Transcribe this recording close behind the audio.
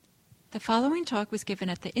The following talk was given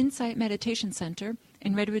at the Insight Meditation Center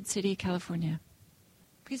in Redwood City, California.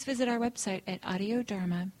 Please visit our website at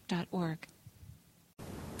audiodharma.org.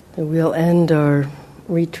 We'll end our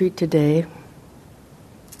retreat today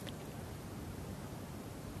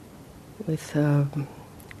with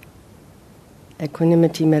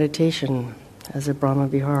equanimity meditation as a Brahma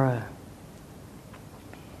Vihara.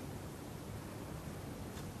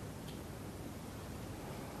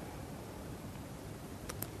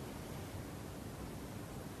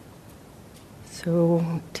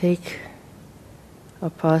 So take a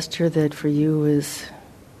posture that for you is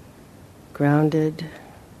grounded,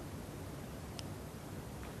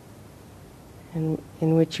 and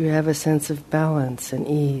in which you have a sense of balance and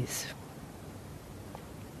ease.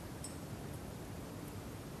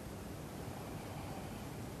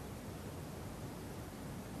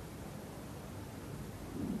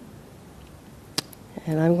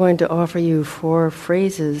 And I'm going to offer you 4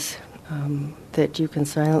 phrases that you can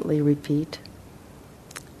silently repeat.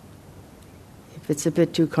 If it's a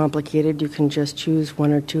bit too complicated, you can just choose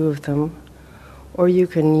 1 or 2 of them, or you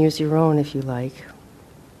can use your own if you like.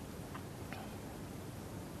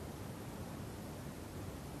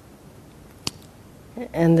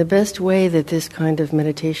 And the best way that this kind of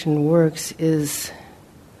meditation works is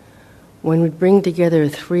when we bring together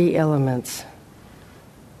 3 elements: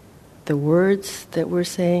 the words that we're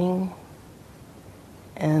saying,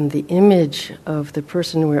 and the image of the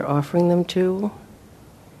person we're offering them to,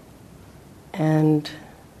 and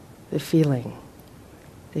the feeling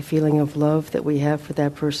of love that we have for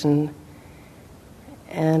that person,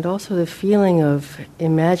 and also the feeling of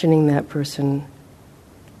imagining that person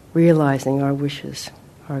realizing our wishes,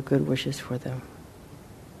 our good wishes for them.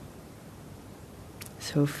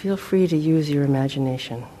 So feel free to use your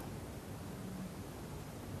imagination.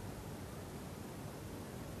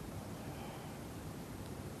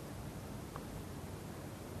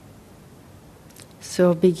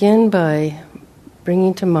 So begin by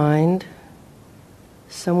bringing to mind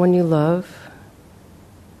someone you love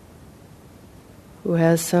who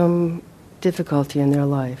has some difficulty in their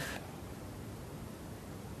life.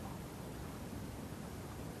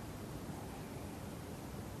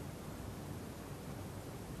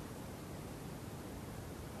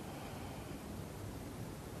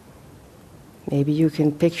 Maybe you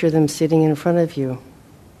can picture them sitting in front of you.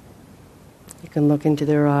 You can look into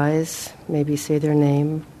their eyes, maybe say their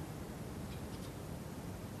name.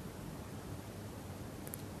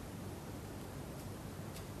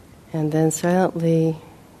 And then silently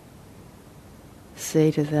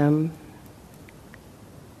say to them,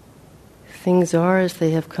 "Things are as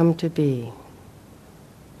they have come to be.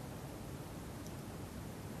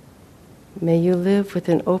 May you live with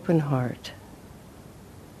an open heart.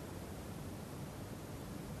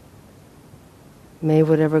 May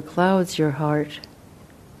whatever clouds your heart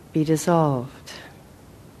be dissolved.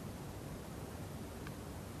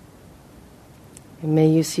 And may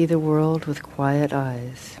you see the world with quiet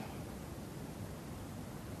eyes."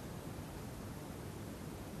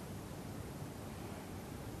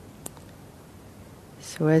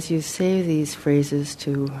 So as you say these phrases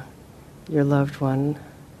to your loved one,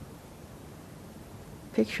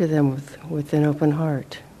 picture them with an open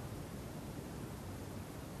heart.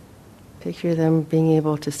 Picture them being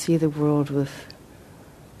able to see the world with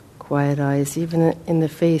quiet eyes, even in the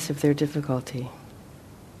face of their difficulty.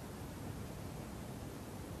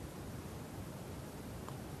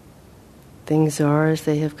 Things are as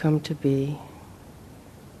they have come to be.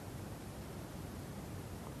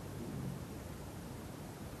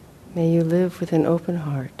 May you live with an open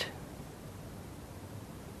heart.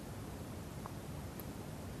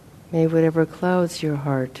 May whatever clouds your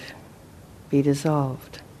heart be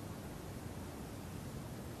dissolved.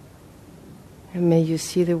 And may you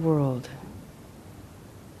see the world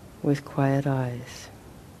with quiet eyes.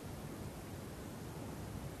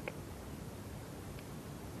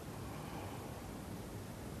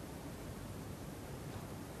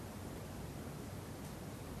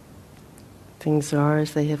 Things are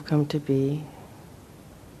as they have come to be.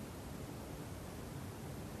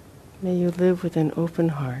 May you live with an open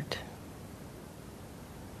heart.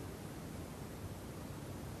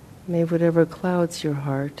 May whatever clouds your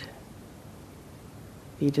heart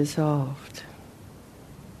be dissolved.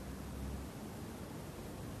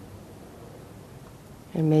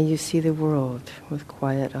 And may you see the world with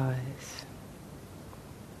quiet eyes.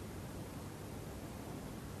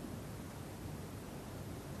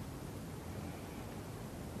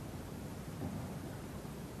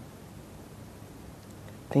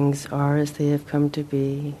 Things are as they have come to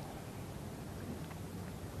be.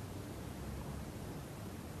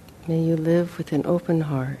 May you live with an open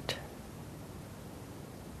heart.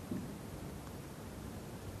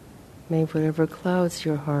 May whatever clouds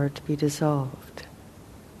your heart be dissolved.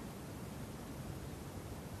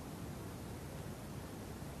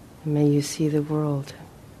 And may you see the world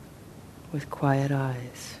with quiet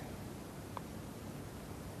eyes.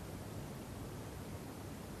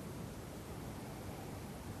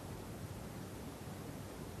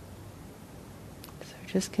 So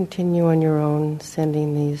just continue on your own,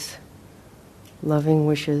 sending these loving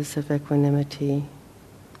wishes of equanimity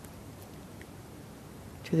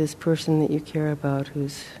to this person that you care about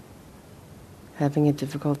who's having a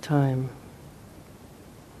difficult time.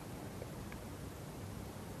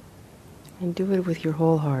 And do it with your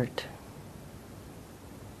whole heart.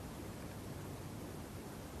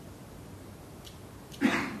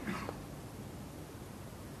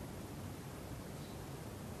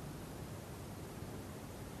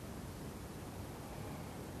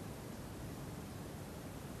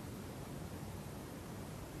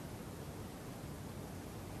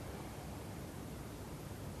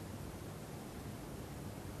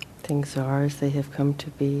 Things are as they have come to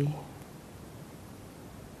be.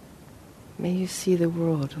 May you see the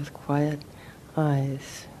world with quiet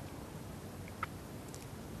eyes.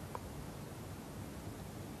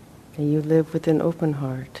 May you live with an open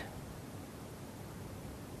heart.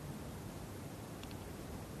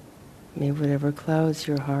 May whatever clouds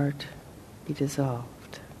your heart be dissolved.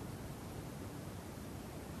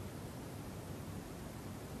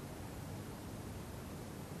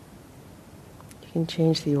 You can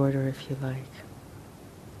change the order if you like.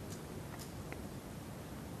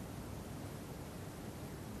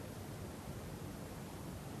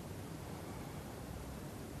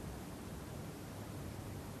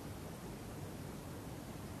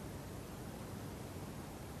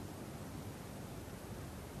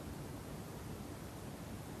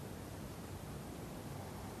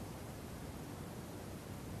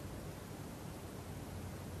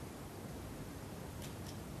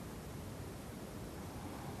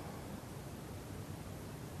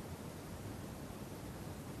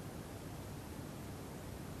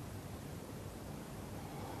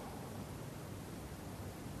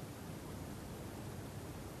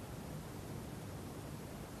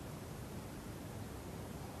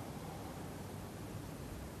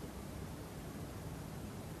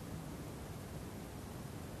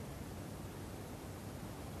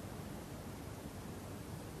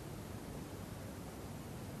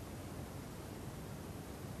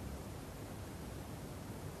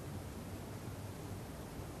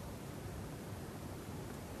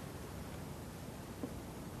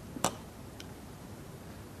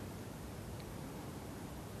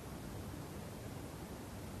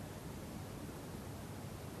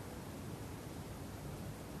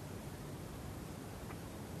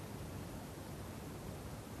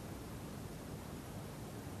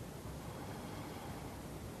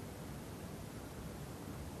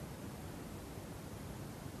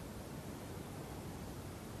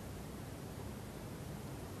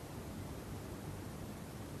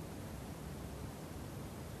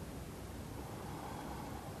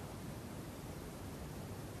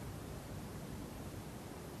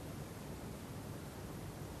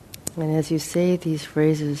 And as you say these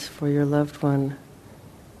phrases for your loved one,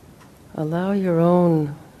 allow your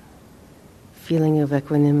own feeling of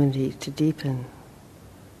equanimity to deepen.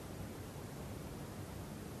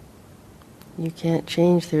 You can't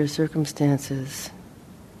change their circumstances,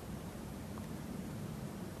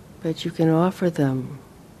 but you can offer them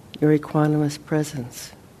your equanimous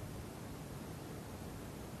presence.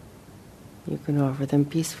 You can offer them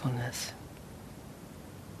peacefulness.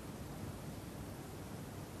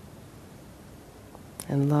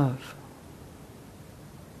 And love.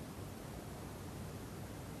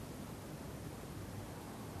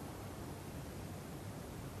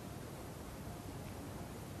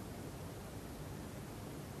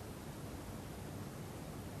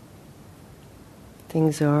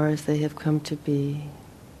 Things are as they have come to be.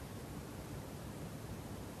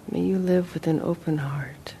 May you live with an open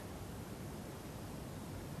heart.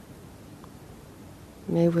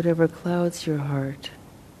 May whatever clouds your heart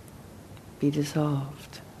be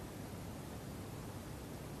dissolved.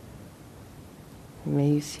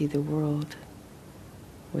 May you see the world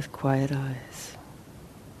with quiet eyes.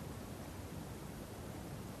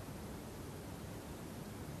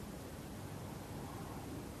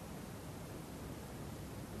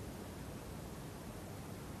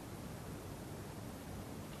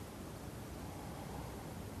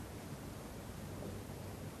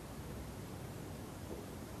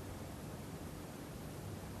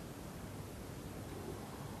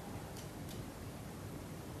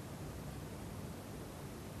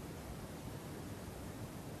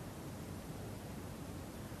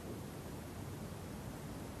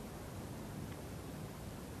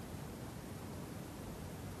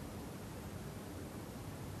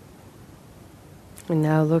 And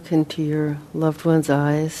now look into your loved one's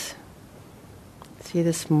eyes. See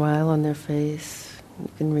the smile on their face. You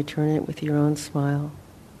can return it with your own smile.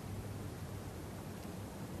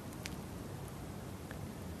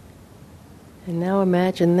 And now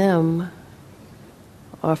imagine them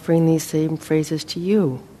offering these same phrases to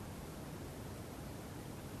you.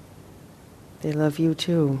 They love you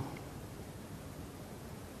too.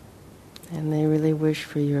 And they really wish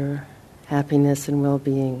for your happiness and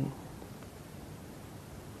well-being.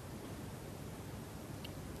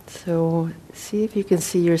 So see if you can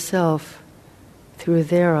see yourself through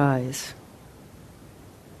their eyes.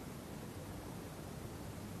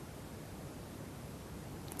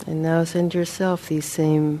 And now send yourself these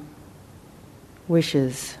same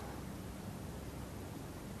wishes.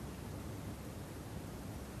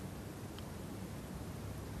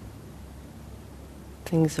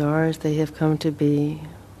 Things are as they have come to be.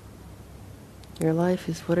 Your life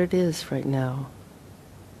is what it is right now.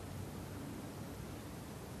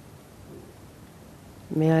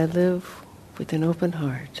 May I live with an open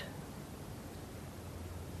heart.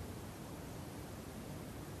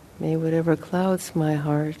 May whatever clouds my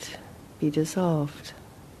heart be dissolved.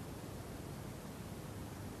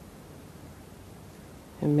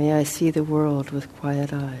 And may I see the world with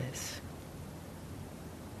quiet eyes.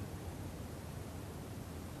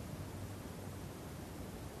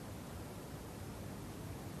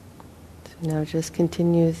 So now just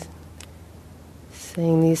continue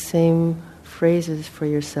saying these same phrases for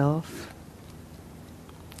yourself,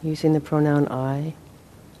 using the pronoun I,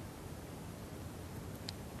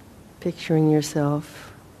 picturing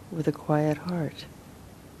yourself with a quiet heart,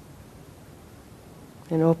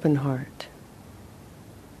 an open heart,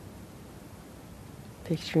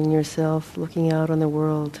 picturing yourself looking out on the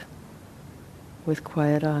world with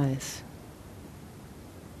quiet eyes.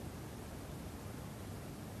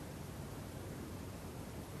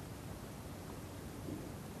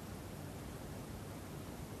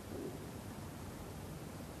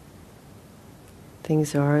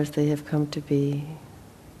 Things are as they have come to be.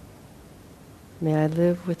 May I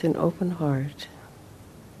live with an open heart.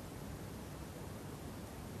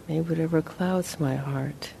 May whatever clouds my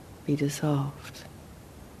heart be dissolved.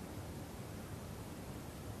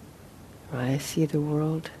 May I see the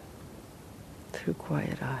world through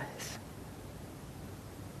quiet eyes.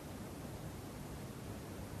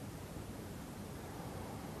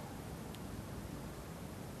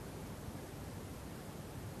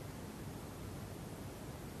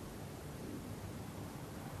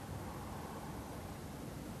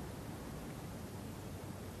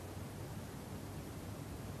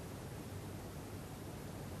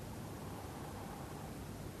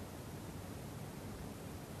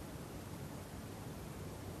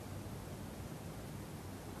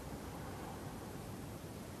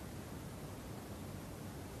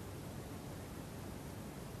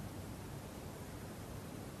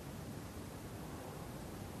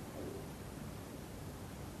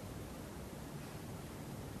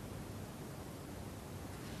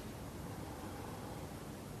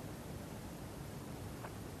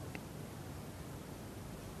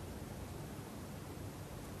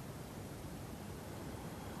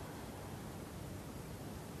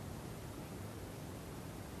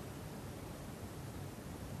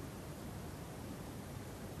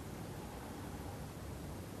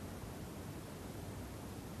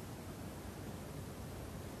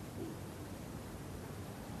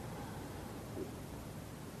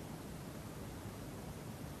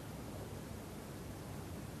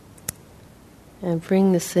 And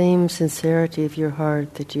bring the same sincerity of your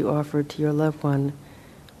heart that you offered to your loved one.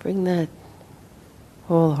 Bring that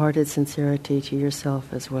wholehearted sincerity to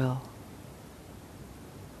yourself as well.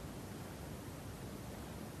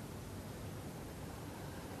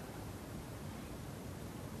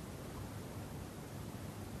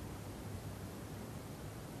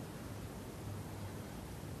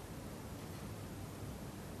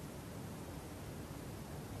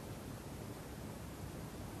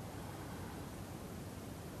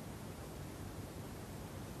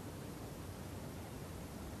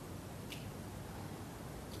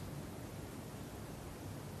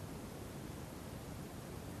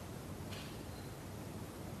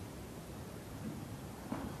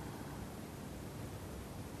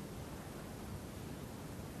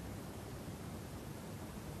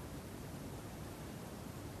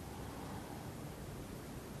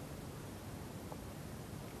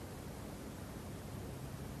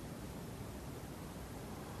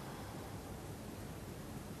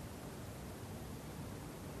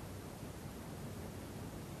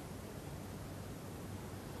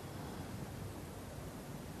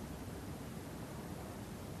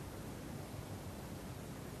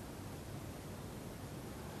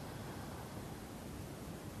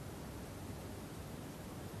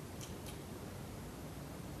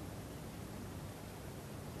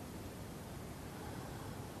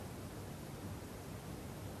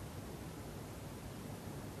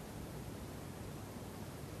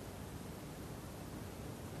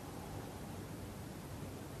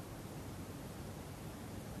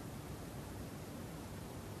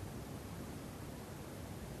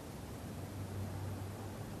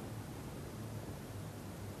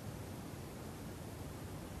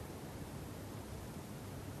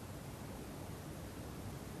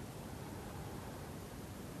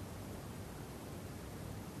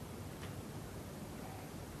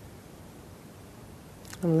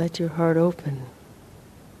 And let your heart open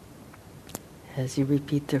as you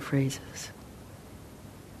repeat the phrases.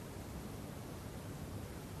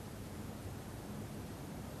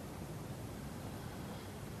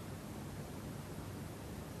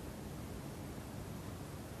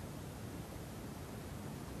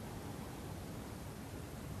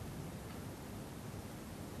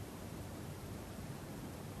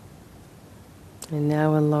 And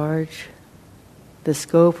now enlarge the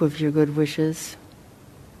scope of your good wishes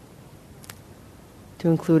to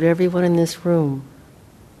include everyone in this room.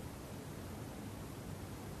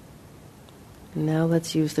 And now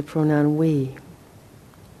let's use the pronoun we.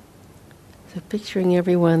 So picturing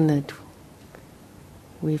everyone that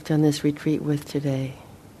we've done this retreat with today.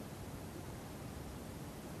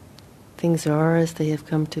 Things are as they have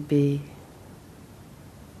come to be.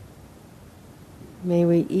 May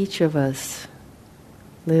we, each of us,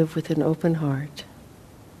 live with an open heart.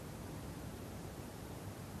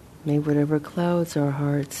 May whatever clouds our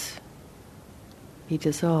hearts be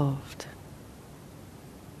dissolved.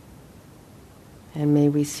 And may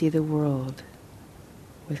we see the world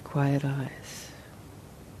with quiet eyes.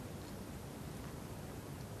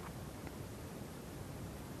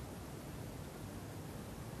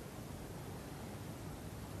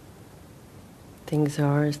 Things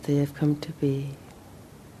are as they have come to be.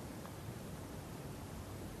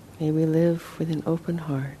 May we live with an open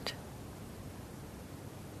heart,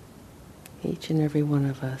 each and every one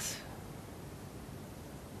of us.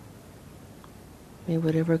 May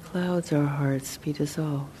whatever clouds our hearts be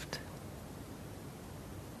dissolved.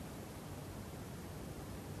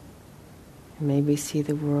 And may we see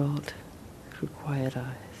the world through quiet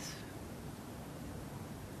eyes.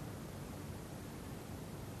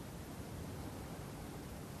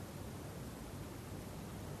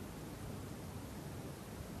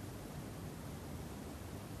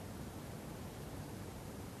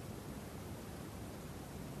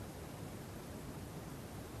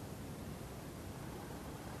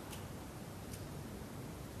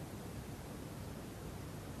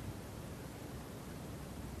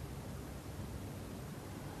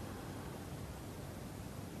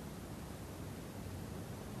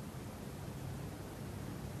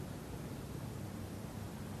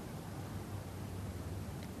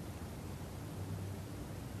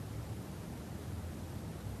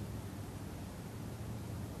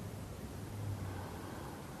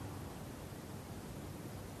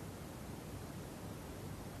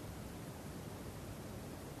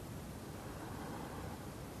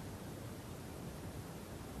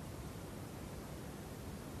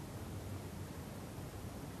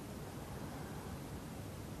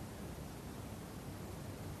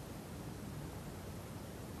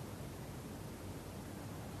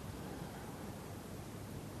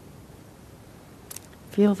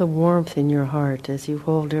 Feel the warmth in your heart as you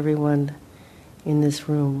hold everyone in this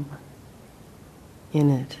room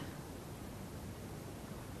in it.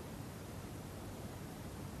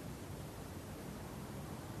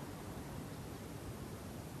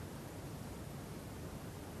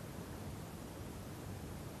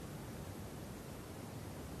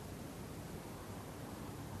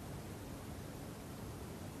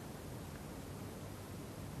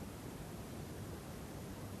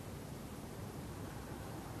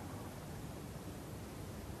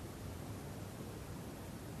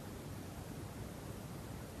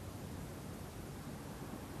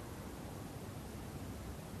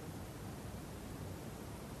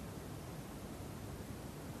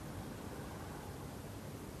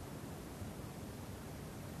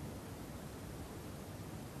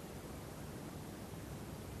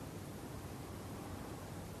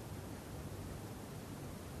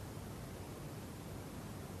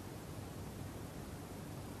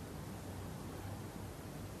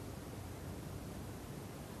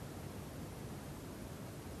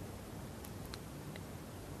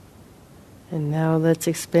 And now let's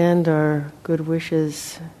expand our good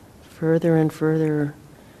wishes further and further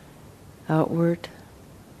outward.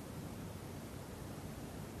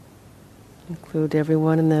 Include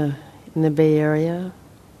everyone in the Bay Area,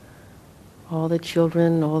 all the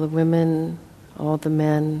children, all the women, all the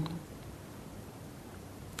men,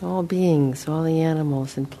 all beings, all the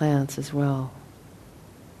animals and plants as well.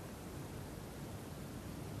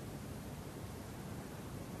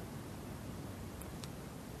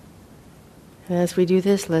 And as we do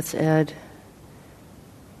this, let's add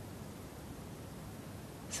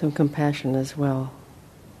some compassion as well.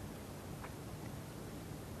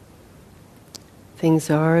 Things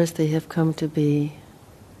are as they have come to be.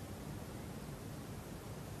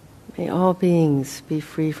 May all beings be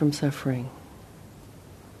free from suffering.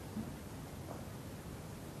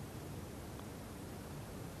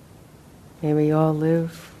 May we all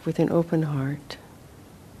live with an open heart.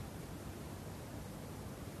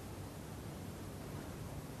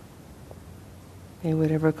 May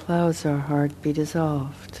whatever clouds our heart be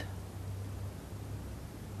dissolved.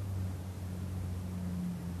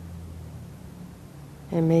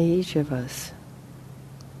 And may each of us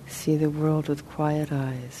see the world with quiet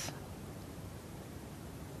eyes.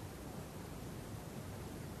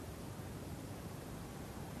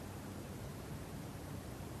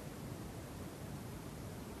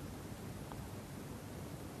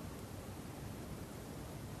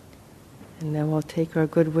 And now we'll take our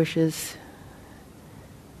good wishes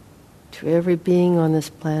to every being on this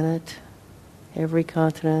planet, every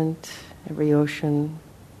continent, every ocean.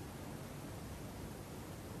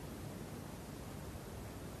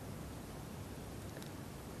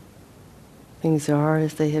 Things are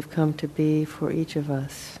as they have come to be for each of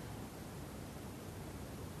us.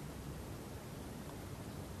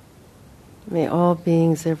 May all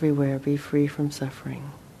beings everywhere be free from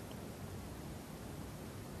suffering.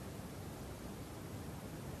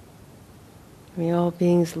 May all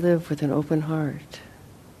beings live with an open heart.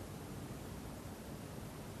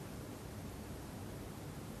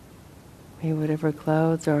 May whatever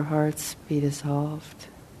clouds our hearts be dissolved.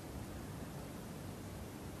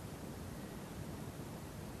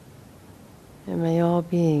 And may all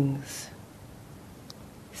beings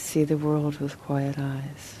see the world with quiet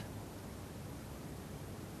eyes.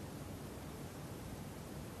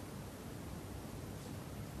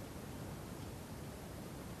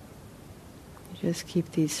 Just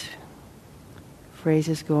keep these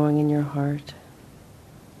phrases going in your heart.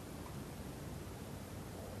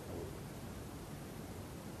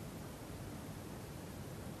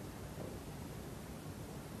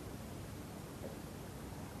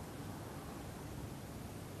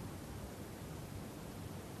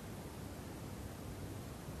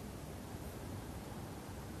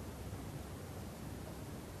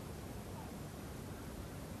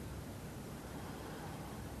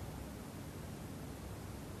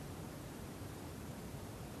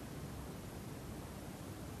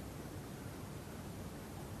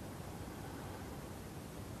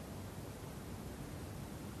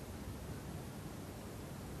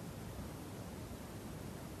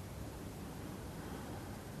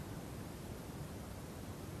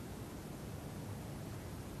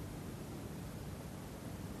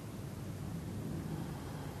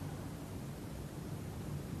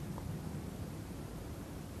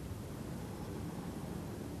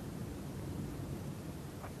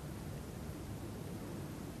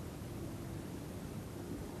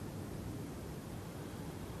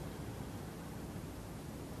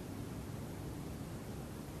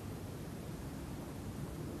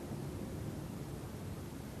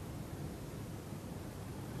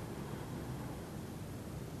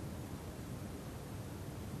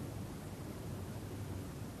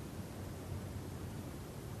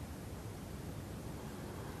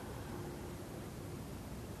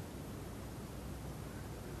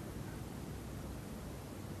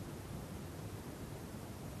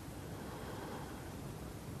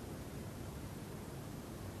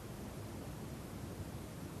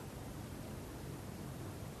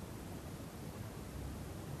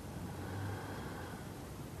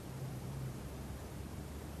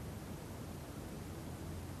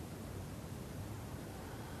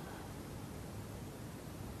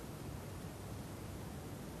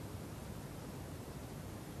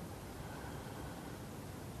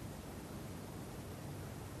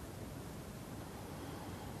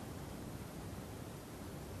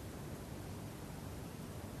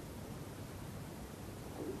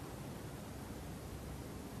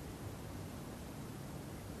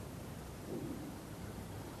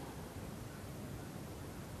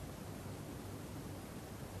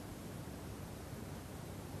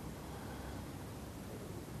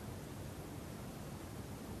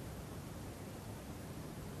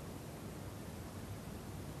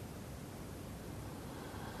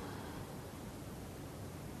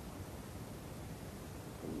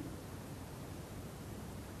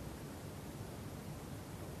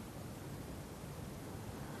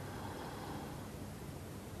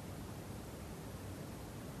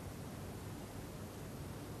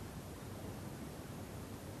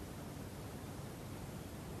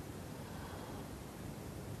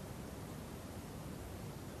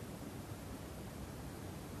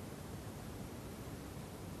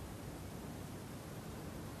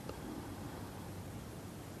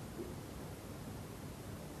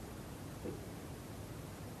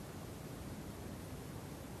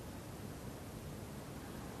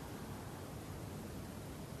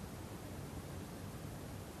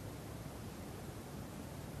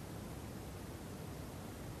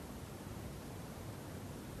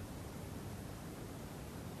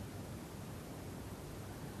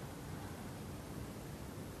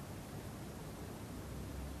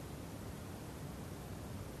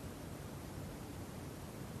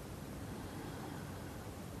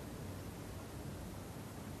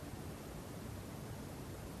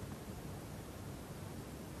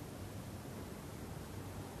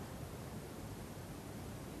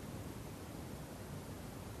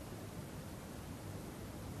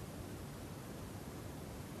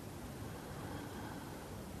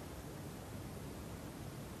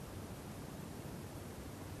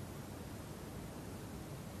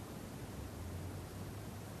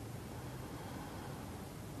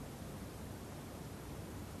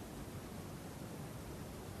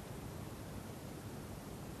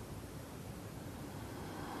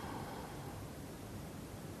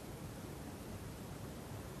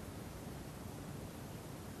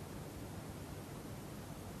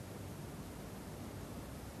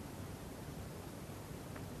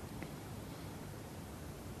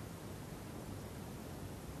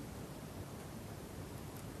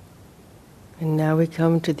 And now we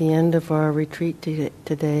come to the end of our retreat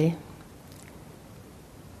today.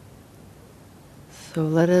 So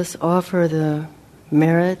let us offer the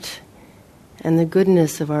merit and the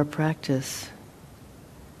goodness of our practice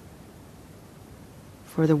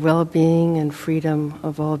for the well-being and freedom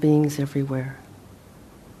of all beings everywhere.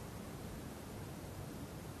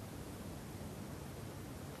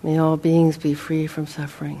 May all beings be free from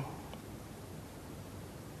suffering.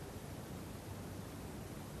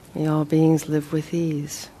 May all beings live with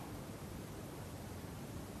ease.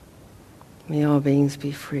 May all beings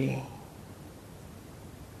be free.